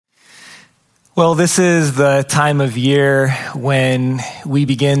Well, this is the time of year when we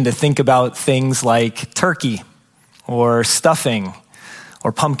begin to think about things like turkey or stuffing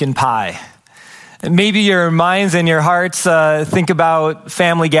or pumpkin pie. And maybe your minds and your hearts think about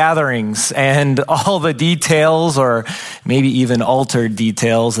family gatherings and all the details or maybe even altered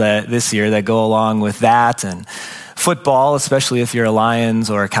details that this year that go along with that, and football, especially if you're a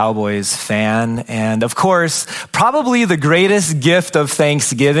Lions or a Cowboys fan. And of course, probably the greatest gift of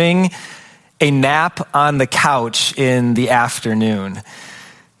Thanksgiving, a nap on the couch in the afternoon.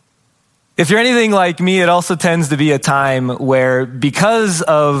 If you're anything like me, it also tends to be a time where, because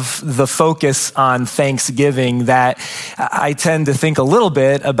of the focus on Thanksgiving, that I tend to think a little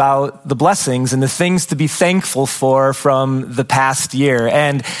bit about the blessings and the things to be thankful for from the past year.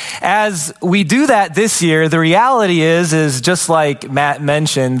 And as we do that this year, the reality is just like Matt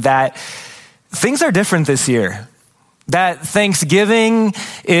mentioned, that things are different this year. That Thanksgiving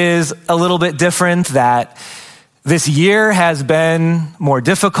is a little bit different, that this year has been more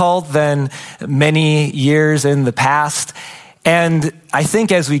difficult than many years in the past. And I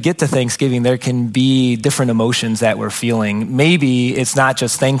think as we get to Thanksgiving, there can be different emotions that we're feeling. Maybe it's not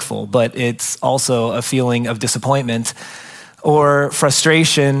just thankful, but it's also a feeling of disappointment or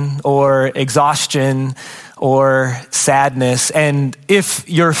frustration or exhaustion or sadness. And if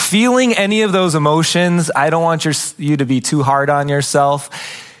you're feeling any of those emotions, I don't want you to be too hard on yourself.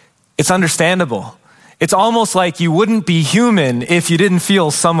 It's understandable. It's almost like you wouldn't be human if you didn't feel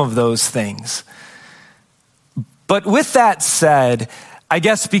some of those things. But with that said, I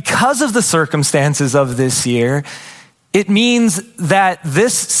guess because of the circumstances of this year, it means that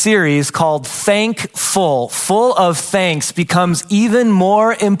this series called Thankful, full of thanks, becomes even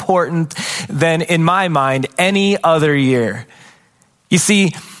more important than, in my mind, any other year. You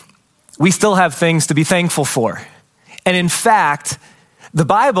see, we still have things to be thankful for. And in fact, the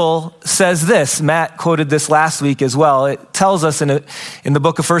Bible says this. Matt quoted this last week as well. It tells us in the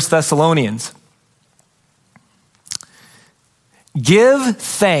book of 1 Thessalonians, give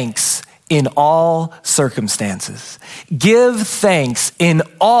thanks in all circumstances. Give thanks in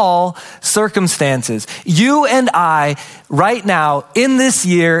all circumstances. You and I, right now, in this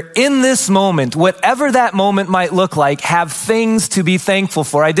year, in this moment, whatever that moment might look like, have things to be thankful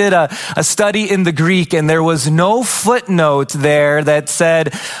for. I did a study in the Greek, and there was no footnote there that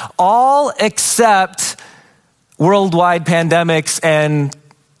said all except worldwide pandemics and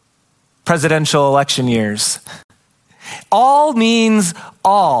presidential election years. All means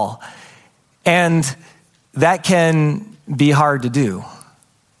all. And that can be hard to do.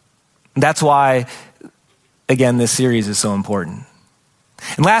 That's why, again, this series is so important.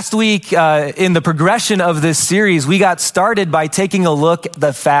 And last week, in the progression of this series, we got started by taking a look at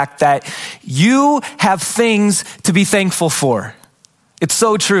the fact that you have things to be thankful for. It's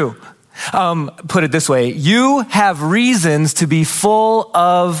so true. Put it this way, you have reasons to be full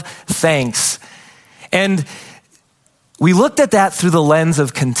of thanks. And we looked at that through the lens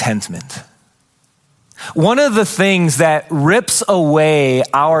of contentment. One of the things that rips away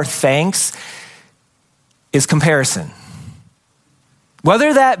our thanks is comparison.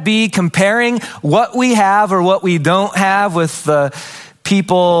 Whether that be comparing what we have or what we don't have with the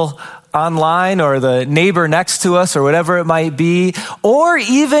people online or the neighbor next to us or whatever it might be, or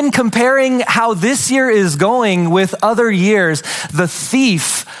even comparing how this year is going with other years, the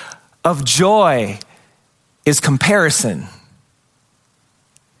thief of joy is comparison.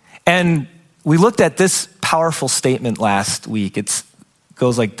 And we looked at this powerful statement last week. It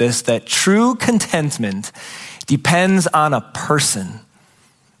goes like this, that true contentment depends on a person,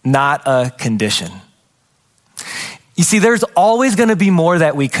 not a condition. You see, there's always going to be more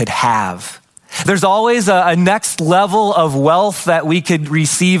that we could have. There's always a next level of wealth that we could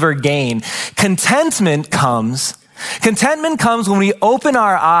receive or gain. Contentment comes when we open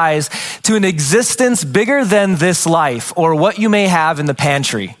our eyes to an existence bigger than this life or what you may have in the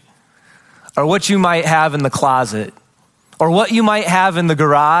pantry, or what you might have in the closet, or what you might have in the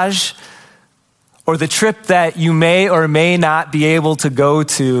garage, or the trip that you may or may not be able to go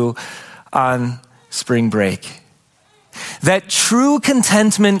to on spring break. That true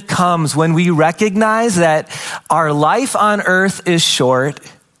contentment comes when we recognize that our life on earth is short,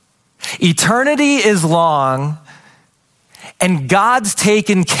 eternity is long, and God's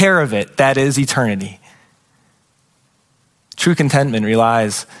taken care of it, that is eternity. True contentment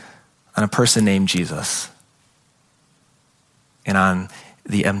relies on a person named Jesus and on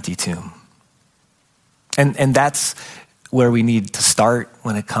the empty tomb. And that's where we need to start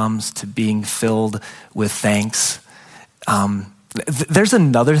when it comes to being filled with thanks. There's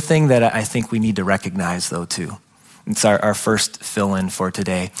another thing that I think we need to recognize though too. It's our first fill-in for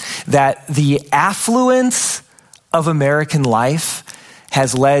today. That the affluence of American life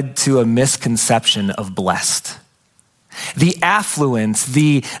has led to a misconception of blessed. The affluence,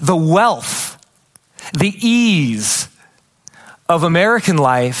 the wealth, the ease of American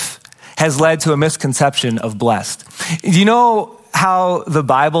life has led to a misconception of blessed. Do you know how the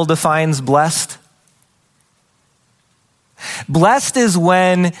Bible defines blessed? Blessed is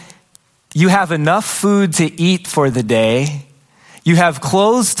when you have enough food to eat for the day, you have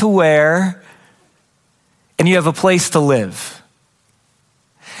clothes to wear, and you have a place to live.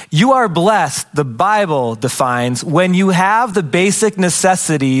 You are blessed, the Bible defines, when you have the basic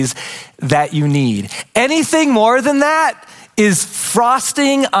necessities that you need. Anything more than that is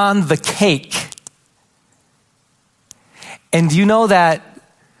frosting on the cake. And do you know that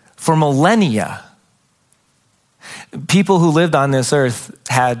for millennia, people who lived on this earth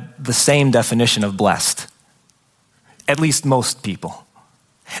had the same definition of blessed? At least most people.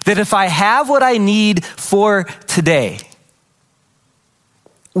 That if I have what I need for today,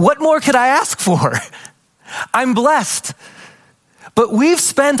 what more could I ask for? I'm blessed. But we've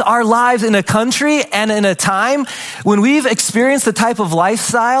spent our lives in a country and in a time when we've experienced the type of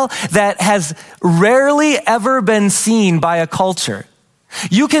lifestyle that has rarely ever been seen by a culture.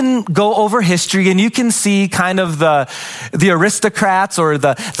 You can go over history and you can see kind of the aristocrats or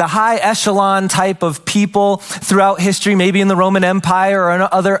the high echelon type of people throughout history, maybe in the Roman Empire or in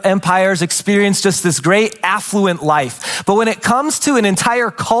other empires, experience just this great affluent life. But when it comes to an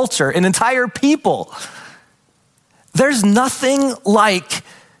entire culture, an entire people, there's nothing like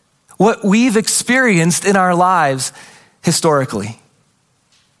what we've experienced in our lives historically.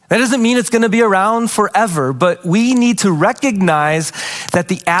 That doesn't mean it's going to be around forever, but we need to recognize that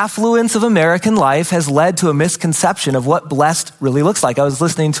the affluence of American life has led to a misconception of what blessed really looks like. I was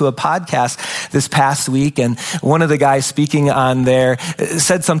listening to a podcast this past week, and one of the guys speaking on there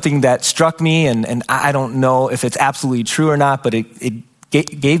said something that struck me, and I don't know if it's absolutely true or not, but it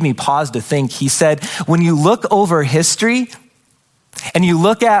gave me pause to think. He said, when you look over history and you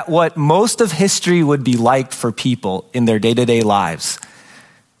look at what most of history would be like for people in their day-to-day lives,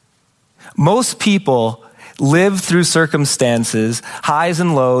 most people live through circumstances, highs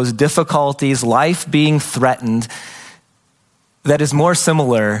and lows, difficulties, life being threatened, that is more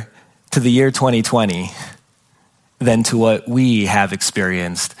similar to the year 2020 than to what we have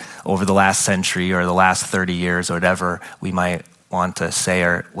experienced over the last century or the last 30 years or whatever we might want to say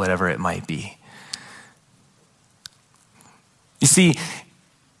or whatever it might be. You see,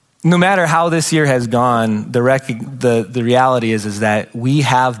 no matter how this year has gone, the reality is that we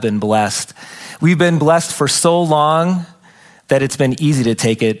have been blessed. We've been blessed for so long that it's been easy to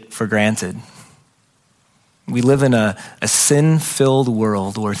take it for granted. We live in a sin-filled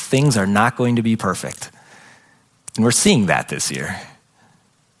world where things are not going to be perfect. And we're seeing that this year.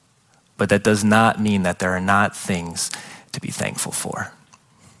 But that does not mean that there are not things to be thankful for.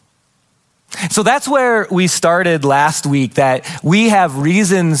 So that's where we started last week, that we have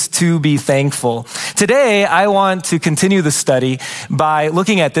reasons to be thankful. Today, I want to continue the study by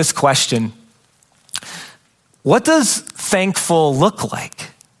looking at this question. What does thankful look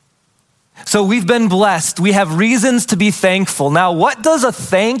like? So we've been blessed. We have reasons to be thankful. Now, what does a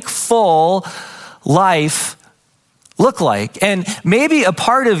thankful life look like? And maybe a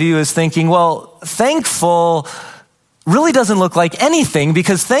part of you is thinking, well, thankful really doesn't look like anything,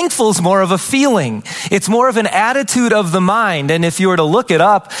 because thankful is more of a feeling. It's more of an attitude of the mind. And if you were to look it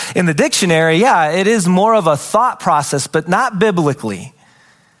up in the dictionary, yeah, it is more of a thought process, but not biblically.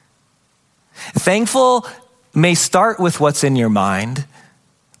 Thankful may start with what's in your mind,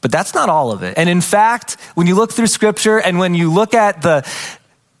 but that's not all of it. And in fact, when you look through scripture and when you look at the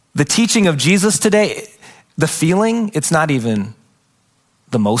teaching of Jesus today, the feeling, it's not even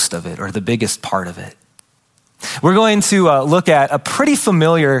the most of it or the biggest part of it. We're going to look at a pretty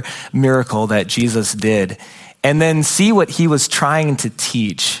familiar miracle that Jesus did and then see what he was trying to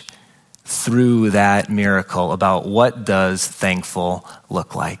teach through that miracle about what does thankful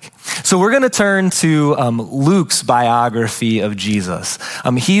look like. So we're going to turn to Luke's biography of Jesus.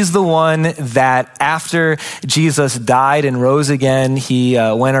 He's the one that after Jesus died and rose again, he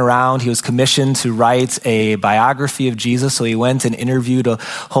went around, he was commissioned to write a biography of Jesus. So he went and interviewed a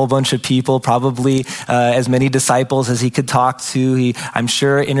whole bunch of people, probably as many disciples as he could talk to. He, I'm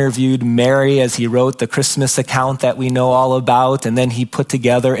sure, interviewed Mary as he wrote the Christmas account that we know all about. And then he put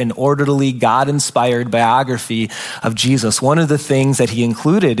together an orderly, God-inspired biography of Jesus. One of the things that he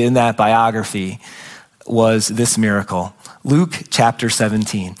included in that biography was this miracle. Luke chapter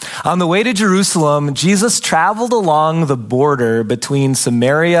 17. On the way to Jerusalem, Jesus traveled along the border between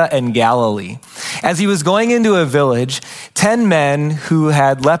Samaria and Galilee. As he was going into a village, 10 men who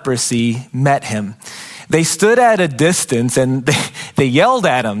had leprosy met him. They stood at a distance and they yelled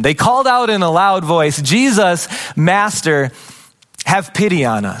at him. They called out in a loud voice, "Jesus, Master, have pity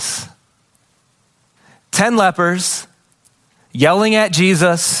on us." 10 lepers yelling at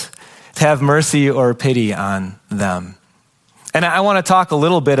Jesus to have mercy or pity on them. And I want to talk a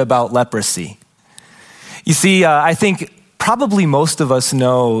little bit about leprosy. You see, I think probably most of us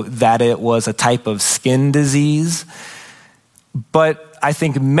know that it was a type of skin disease, but I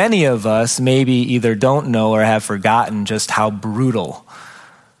think many of us maybe either don't know or have forgotten just how brutal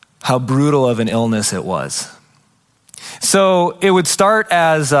of an illness it was. So it would start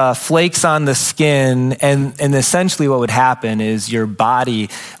as flakes on the skin, and essentially what would happen is your body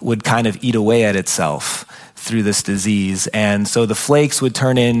would kind of eat away at itself through this disease. And so the flakes would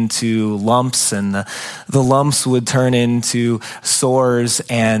turn into lumps, and the lumps would turn into sores,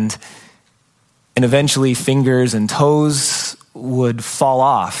 and eventually fingers and toes would fall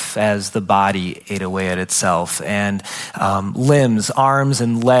off as the body ate away at itself. And limbs, arms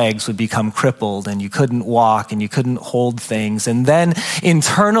and legs would become crippled, and you couldn't walk and you couldn't hold things. And then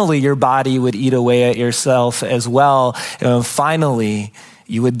internally your body would eat away at yourself as well. Finally,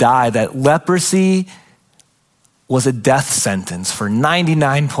 you would die. That leprosy was a death sentence for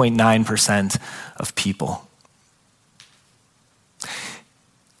 99.9% of people.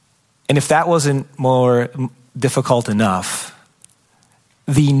 And if that wasn't more difficult enough,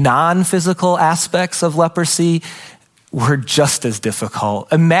 the non-physical aspects of leprosy were just as difficult.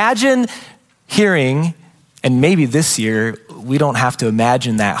 Imagine hearing, and maybe this year we don't have to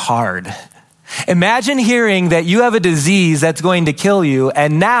imagine that hard. Imagine hearing that you have a disease that's going to kill you,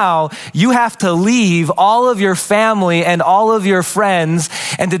 and now you have to leave all of your family and all of your friends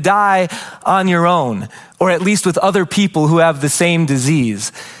and to die on your own, or at least with other people who have the same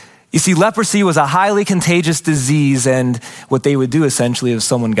disease. You see, leprosy was a highly contagious disease, and what they would do essentially if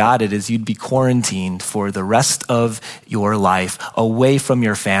someone got it is you'd be quarantined for the rest of your life, away from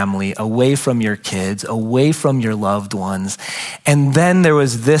your family, away from your kids, away from your loved ones. And then there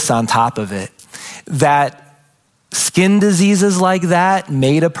was this on top of it, that skin diseases like that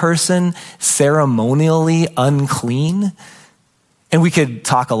made a person ceremonially unclean. And we could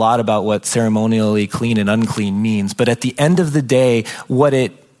talk a lot about what ceremonially clean and unclean means, but at the end of the day, what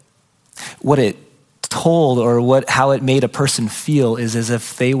it told or how it made a person feel is as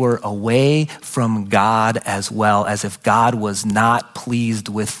if they were away from God as well, as if God was not pleased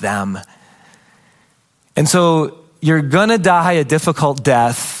with them. And so you're gonna die a difficult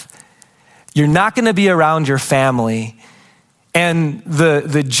death. You're not gonna be around your family. And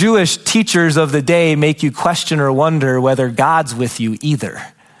the Jewish teachers of the day make you question or wonder whether God's with you either.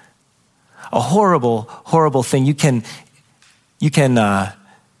 A horrible, horrible thing. You can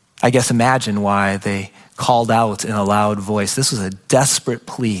I guess imagine why they called out in a loud voice. This was a desperate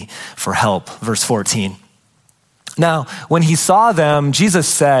plea for help. Verse 14. Now, when he saw them, Jesus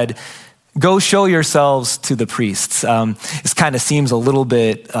said, "Go show yourselves to the priests." This kind of seems a little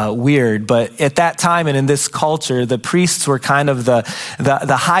bit weird, but at that time and in this culture, the priests were kind of the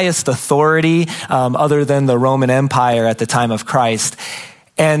highest authority other than the Roman Empire at the time of Christ.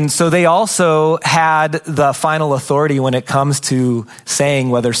 And so they also had the final authority when it comes to saying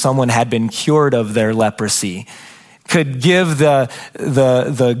whether someone had been cured of their leprosy. Could give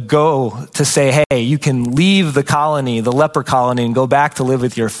the go to say, hey, you can leave the colony, the leper colony, and go back to live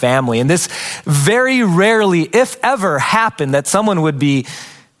with your family. And this very rarely, if ever, happened that someone would be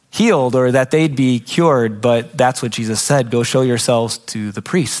healed or that they'd be cured. But that's what Jesus said, go show yourselves to the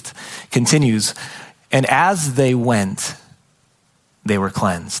priest. Continues, and as they went, they were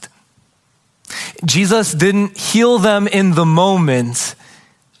cleansed. Jesus didn't heal them in the moment.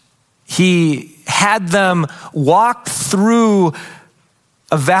 He had them walk through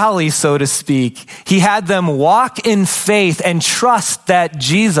a valley, so to speak. He had them walk in faith and trust that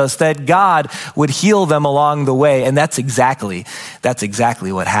Jesus, that God would heal them along the way. And that's exactly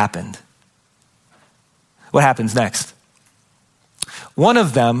what happened. What happens next? One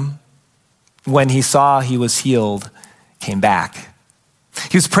of them, when he saw he was healed, came back.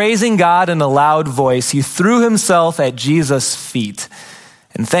 He was praising God in a loud voice. He threw himself at Jesus' feet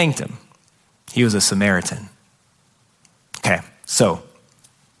and thanked him. He was a Samaritan. Okay, so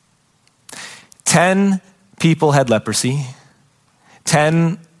 10 people had leprosy.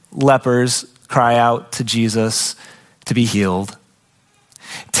 10 lepers cry out to Jesus to be healed.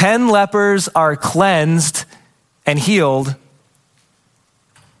 10 lepers are cleansed and healed.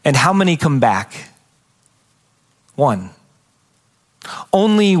 And how many come back? One.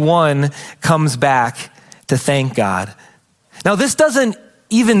 Only one comes back to thank God. Now, this doesn't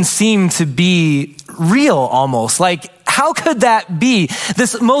even seem to be real almost. Like, how could that be?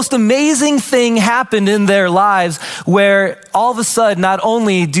 This most amazing thing happened in their lives where all of a sudden, not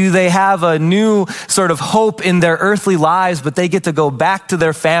only do they have a new sort of hope in their earthly lives, but they get to go back to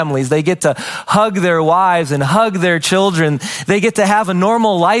their families. They get to hug their wives and hug their children. They get to have a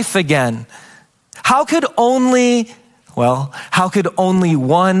normal life again. How could only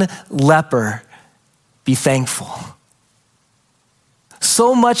one leper be thankful?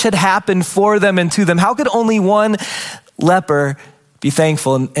 So much had happened for them and to them. How could only one leper be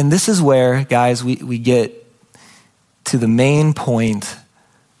thankful? And this is where, guys, we get to the main point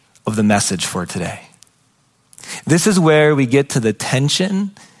of the message for today. This is where we get to the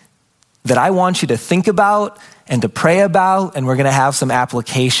tension that I want you to think about and to pray about, and we're going to have some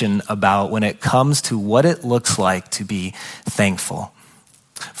application about when it comes to what it looks like to be thankful.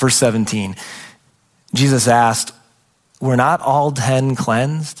 Verse 17, Jesus asked, "Were not all 10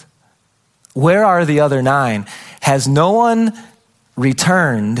 cleansed? Where are the other 9? Has no one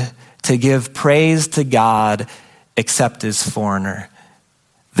returned to give praise to God except this foreigner?"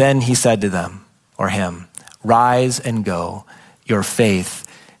 Then he said to them, or him, "Rise and go. Your faith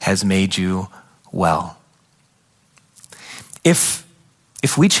has made you well." If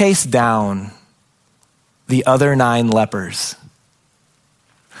we chase down the other 9 lepers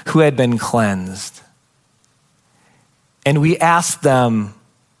who had been cleansed, and we ask them,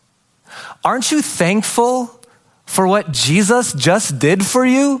 "Aren't you thankful for what Jesus just did for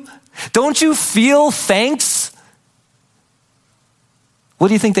you? Don't you feel thanks?" What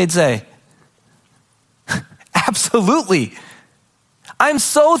do you think they'd say? Absolutely. I'm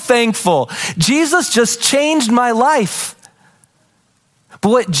so thankful. Jesus just changed my life. But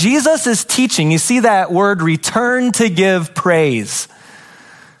what Jesus is teaching, you see that word return to give praise.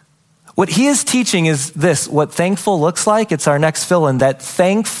 What he is teaching is this, what thankful looks like. It's our next fill-in, that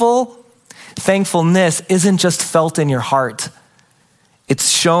thankfulness isn't just felt in your heart. It's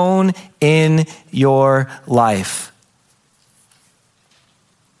shown in your life.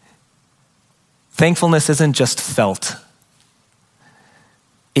 Thankfulness isn't just felt.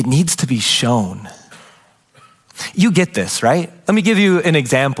 It needs to be shown. You get this, right? Let me give you an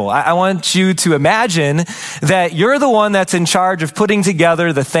example. I want you to imagine that you're the one that's in charge of putting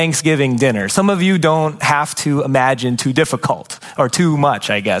together the Thanksgiving dinner. Some of you don't have to imagine too difficult or too much,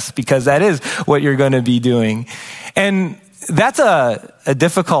 I guess, because that is what you're going to be doing. And that's a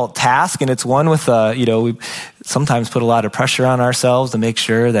difficult task, and it's one with, we sometimes put a lot of pressure on ourselves to make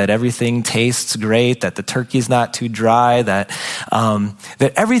sure that everything tastes great, that the turkey's not too dry, that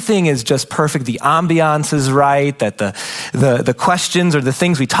everything is just perfect, the ambiance is right, that the questions or the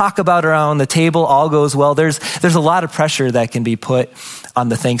things we talk about around the table all goes well. There's a lot of pressure that can be put on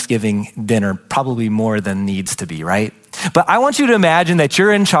the Thanksgiving dinner, probably more than needs to be, right? But I want you to imagine that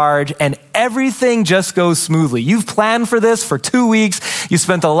you're in charge and everything just goes smoothly. You've planned for this for 2 weeks. You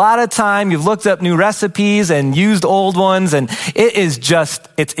spent a lot of time. You've looked up new recipes and used old ones. And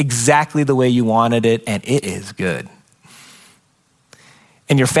it's exactly the way you wanted it. And it is good.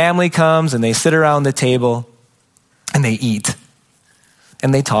 And your family comes and they sit around the table and they eat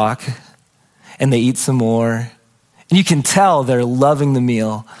and they talk and they eat some more. And you can tell they're loving the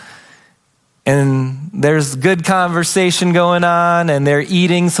meal. And there's good conversation going on, and they're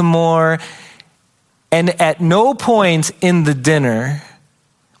eating some more. And at no point in the dinner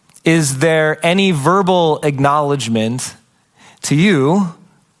is there any verbal acknowledgement to you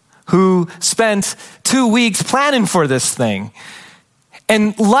who spent 2 weeks planning for this thing.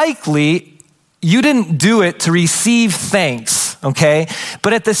 And likely, you didn't do it to receive thanks, okay?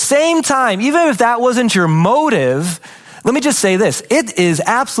 But at the same time, even if that wasn't your motive, let me just say this. It is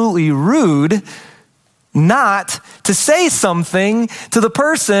absolutely rude not to say something to the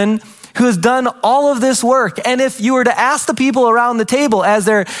person who has done all of this work. And if you were to ask the people around the table as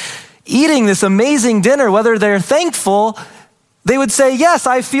they're eating this amazing dinner, whether they're thankful, they would say, "Yes,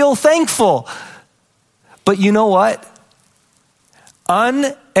 I feel thankful." But you know what?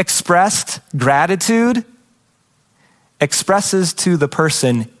 Unexpressed gratitude expresses to the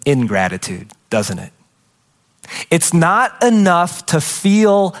person ingratitude, doesn't it? It's not enough to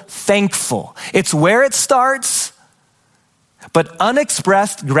feel thankful. It's where it starts, but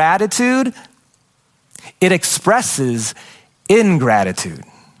unexpressed gratitude, it expresses ingratitude.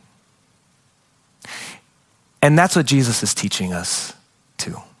 And that's what Jesus is teaching us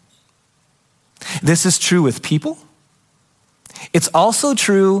too. This is true with people. It's also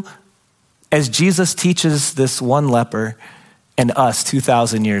true as Jesus teaches this one leper and us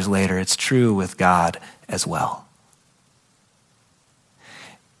 2,000 years later. It's true with God as well.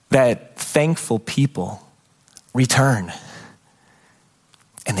 that thankful people return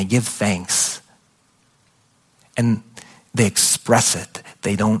and they give thanks and they express it.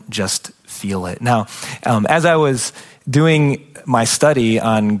 They don't just feel it. Now, as I was doing my study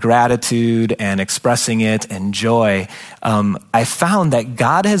on gratitude and expressing it and joy, I found that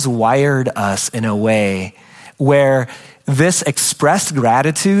God has wired us in a way where this expressed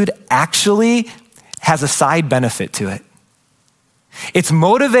gratitude actually has a side benefit to it. It's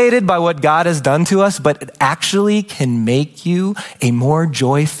motivated by what God has done to us, but it actually can make you a more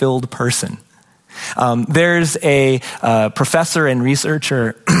joy-filled person. There's a professor and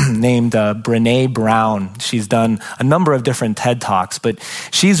researcher named Brené Brown. She's done a number of different TED Talks, but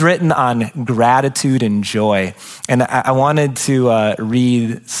she's written on gratitude and joy. And I wanted to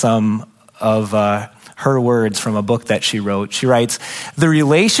read some of her words from a book that she wrote. She writes, "The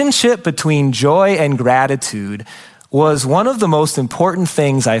relationship between joy and gratitude was one of the most important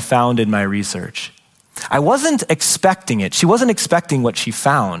things I found in my research. I wasn't expecting it. She wasn't expecting what she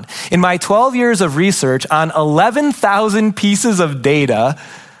found. In my 12 years of research on 11,000 pieces of data,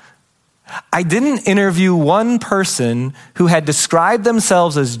 I didn't interview one person who had described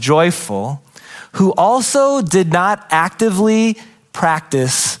themselves as joyful, who also did not actively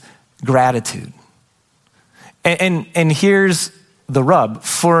practice gratitude." And here's the rub.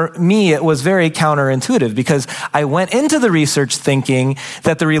 For me, it was very counterintuitive because I went into the research thinking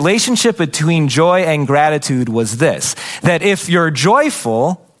that the relationship between joy and gratitude was this, that if you're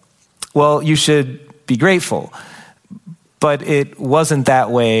joyful, well, you should be grateful. But it wasn't that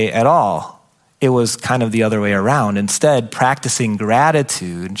way at all. It was kind of the other way around. Instead, practicing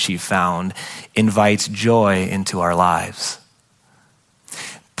gratitude, she found, invites joy into our lives.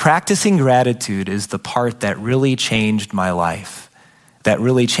 Practicing gratitude is the part that really changed my life, that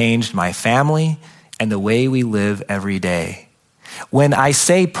really changed my family and the way we live every day. When I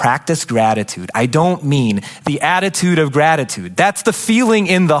say practice gratitude, I don't mean the attitude of gratitude. That's the feeling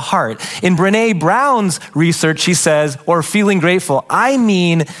in the heart. In Brené Brown's research, she says, or feeling grateful, I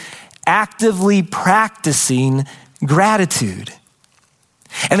mean actively practicing gratitude.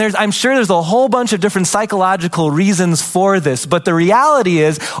 And I'm sure there's a whole bunch of different psychological reasons for this, but the reality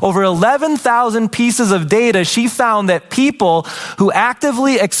is over 11,000 pieces of data, she found that people who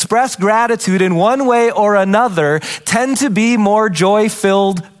actively express gratitude in one way or another tend to be more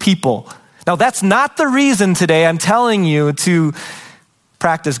joy-filled people. Now, that's not the reason today I'm telling you to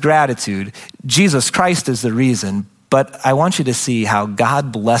practice gratitude. Jesus Christ is the reason, but I want you to see how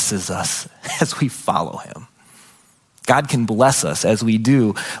God blesses us as we follow him. God can bless us as we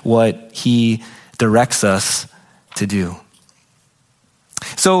do what he directs us to do.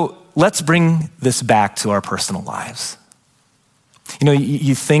 So let's bring this back to our personal lives. You know,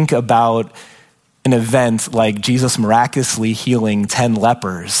 you think about an event like Jesus miraculously healing 10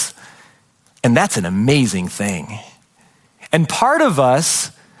 lepers, and that's an amazing thing. And part of us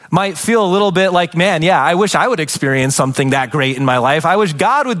might feel a little bit like, man, yeah, I wish I would experience something that great in my life. I wish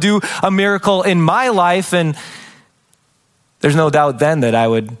God would do a miracle in my life, and there's no doubt then that I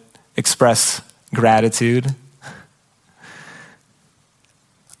would express gratitude.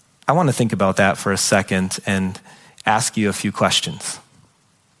 I want to think about that for a second and ask you a few questions.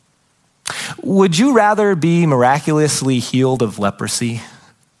 Would you rather be miraculously healed of leprosy?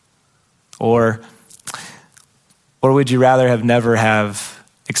 Or would you rather have never have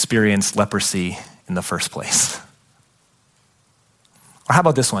experienced leprosy in the first place? Or how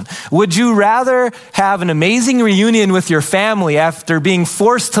about this one? Would you rather have an amazing reunion with your family after being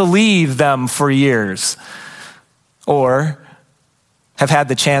forced to leave them for years? Or have had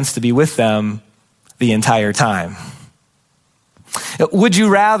the chance to be with them the entire time? Would you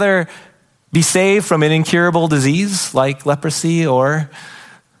rather be saved from an incurable disease like leprosy or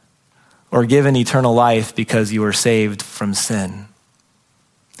given eternal life because you were saved from sin?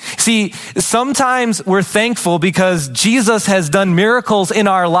 See, sometimes we're thankful because Jesus has done miracles in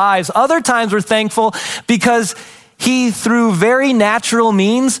our lives. Other times we're thankful because he, through very natural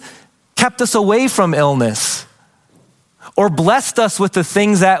means, kept us away from illness or blessed us with the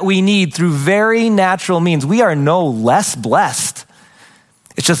things that we need through very natural means. We are no less blessed.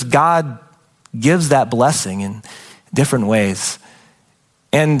 It's just God gives that blessing in different ways.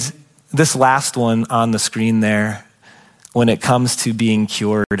 And this last one on the screen there, when it comes to being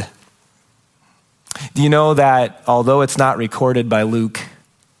cured. Do you know that although it's not recorded by Luke,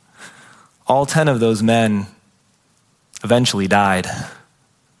 all 10 of those men eventually died?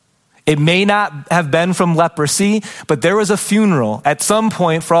 It may not have been from leprosy, but there was a funeral at some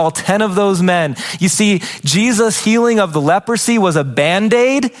point for all 10 of those men. You see, Jesus' healing of the leprosy was a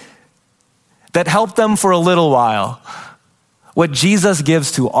Band-Aid that helped them for a little while. what Jesus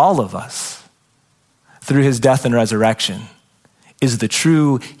gives to all of us through his death and resurrection is the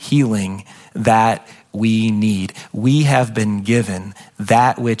true healing that we need. We have been given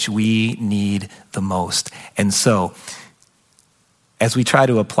that which we need the most. And so, as we try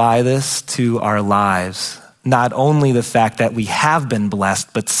to apply this to our lives, not only the fact that we have been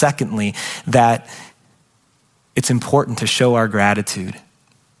blessed, but secondly, that it's important to show our gratitude.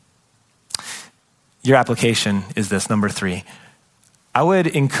 Your application is this, number 3. I would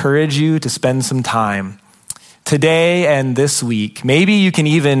encourage you to spend some time today and this week. Maybe you can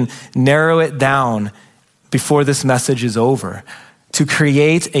even narrow it down before this message is over, to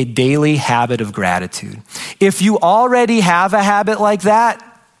create a daily habit of gratitude. If you already have a habit like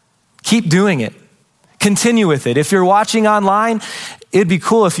that, keep doing it. Continue with it. If you're watching online, it'd be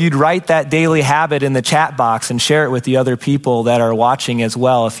cool if you'd write that daily habit in the chat box and share it with the other people that are watching as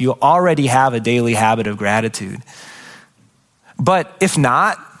well, if you already have a daily habit of gratitude. But if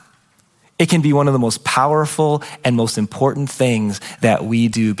not, it can be one of the most powerful and most important things that we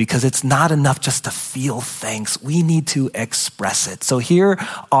do, because it's not enough just to feel thanks. We need to express it. So here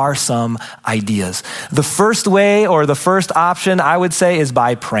are some ideas. The first way, or the first option, I would say, is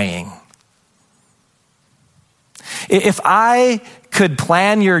by praying. If I could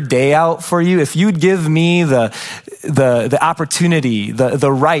plan your day out for you, if you'd give me the opportunity,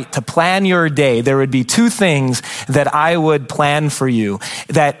 the right to plan your day, there would be 2 things that I would plan for you.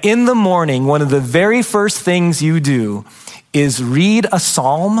 That in the morning, one of the very first things you do is read a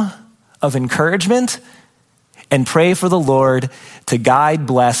psalm of encouragement and pray for the Lord to guide,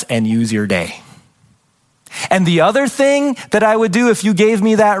 bless, and use your day. And the other thing that I would do if you gave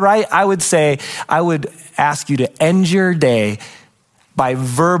me that right, I would ask you to end your day by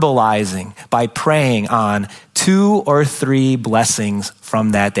verbalizing, by praying on 2 or 3 blessings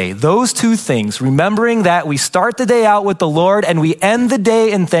from that day. Those 2 things, remembering that we start the day out with the Lord and we end the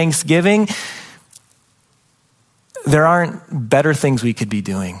day in thanksgiving, there aren't better things we could be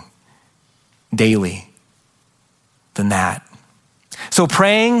doing daily than that. So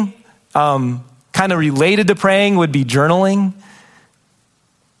praying, kind of related to praying, would be journaling.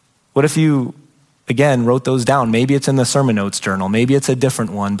 What if you, again, wrote those down? Maybe it's in the sermon notes journal. Maybe it's a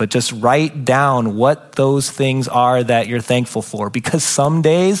different one, but just write down what those things are that you're thankful for, because some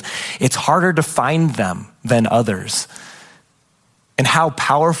days it's harder to find them than others. And how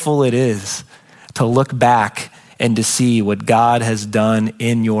powerful it is to look back and to see what God has done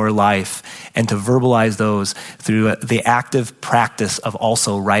in your life and to verbalize those through the active practice of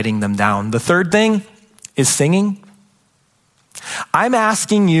also writing them down. The third thing is singing. I'm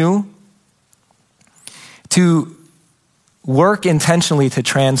asking you to work intentionally to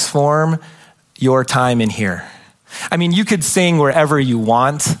transform your time in here. I mean, you could sing wherever you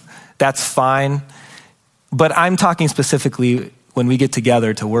want. That's fine. But I'm talking specifically when we get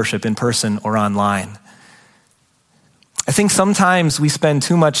together to worship in person or online. I think sometimes we spend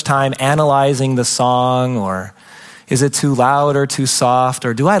too much time analyzing the song, or is it too loud or too soft,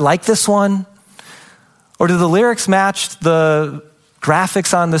 or do I like this one? Or do the lyrics match the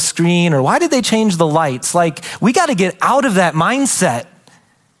graphics on the screen, or why did they change the lights? Like, we got to get out of that mindset.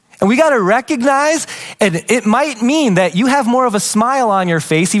 And we got to recognize, and it might mean that you have more of a smile on your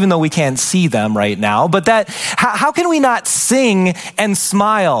face, even though we can't see them right now, but that how can we not sing and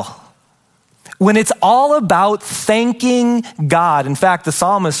smile when it's all about thanking God? In fact, the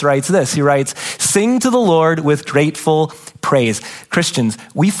psalmist writes this. He writes, "Sing to the Lord with grateful praise." Christians,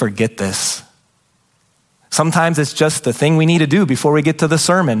 we forget this. Sometimes it's just the thing we need to do before we get to the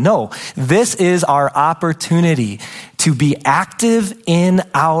sermon. No, this is our opportunity to be active in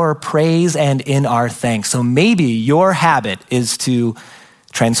our praise and in our thanks. So maybe your habit is to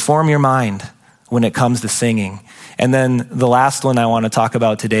transform your mind when it comes to singing. And then the last one I want to talk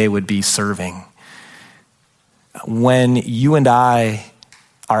about today would be serving. When you and I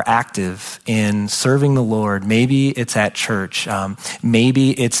are active in serving the Lord, maybe it's at church,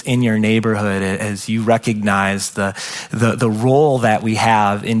 maybe it's in your neighborhood as you recognize the role that we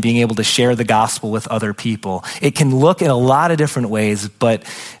have in being able to share the gospel with other people. It can look in a lot of different ways, but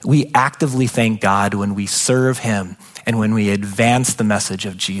we actively thank God when we serve him and when we advance the message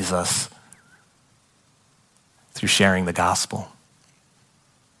of Jesus through sharing the gospel.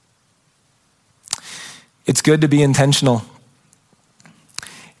 It's good to be intentional.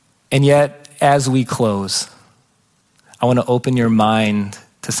 And yet, as we close, I want to open your mind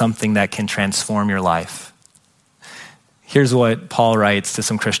to something that can transform your life. Here's what Paul writes to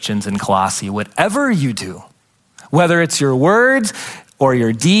some Christians in Colossae. Whatever you do, whether it's your words or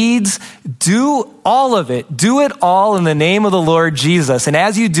your deeds. Do all of it. Do it all in the name of the Lord Jesus. And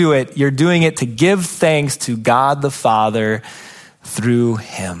as you do it, you're doing it to give thanks to God the Father through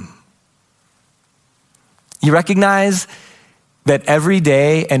him. You recognize that every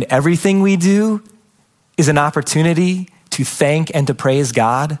day and everything we do is an opportunity to thank and to praise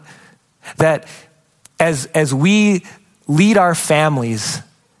God? That as we lead our families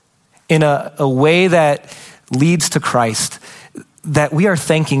in a way that leads to Christ, that we are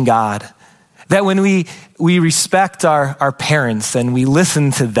thanking God. That when we respect our parents and we listen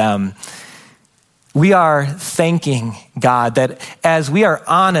to them, we are thanking God. That as we are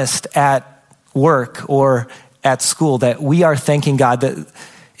honest at work or at school, that we are thanking God. That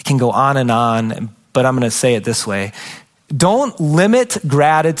it can go on, but I'm going to say it this way. Don't limit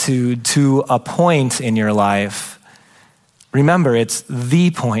gratitude to a point in your life. Remember, it's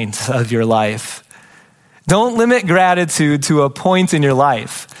the point of your life. Don't limit gratitude to a point in your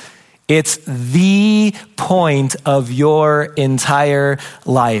life. It's the point of your entire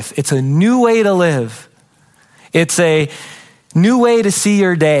life. It's a new way to live. It's a new way to see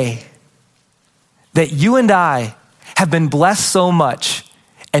your day. That you and I have been blessed so much,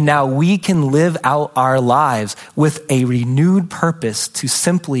 and now we can live out our lives with a renewed purpose to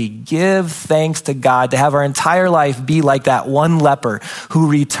simply give thanks to God, to have our entire life be like that one leper who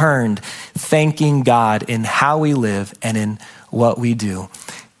returned, thanking God in how we live and in what we do.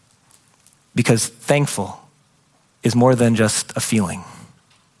 Because thankful is more than just a feeling.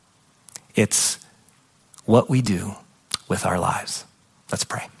 It's what we do with our lives. Let's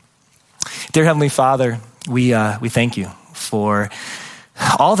pray. Dear Heavenly Father, we thank you for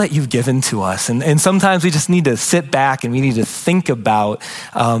all that you've given to us. And sometimes we just need to sit back and we need to think about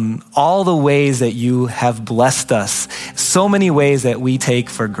all the ways that you have blessed us. So many ways that we take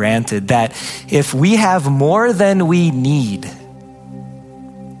for granted, that if we have more than we need,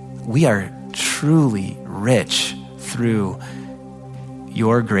 we are truly rich through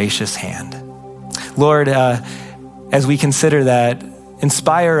your gracious hand. Lord, as we consider that,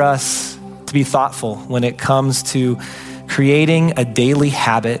 inspire us to be thoughtful when it comes to creating a daily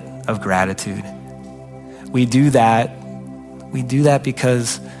habit of gratitude. We do that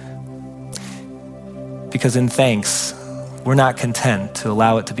because in thanks, we're not content to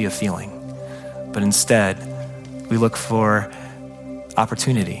allow it to be a feeling, but instead, we look for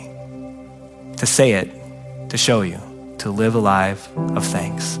opportunity to say it, to show you, to live a life of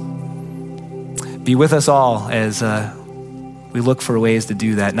thanks. Be with us all as we look for ways to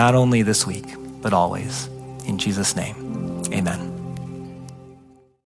do that, not only this week, but always. In Jesus' name, amen.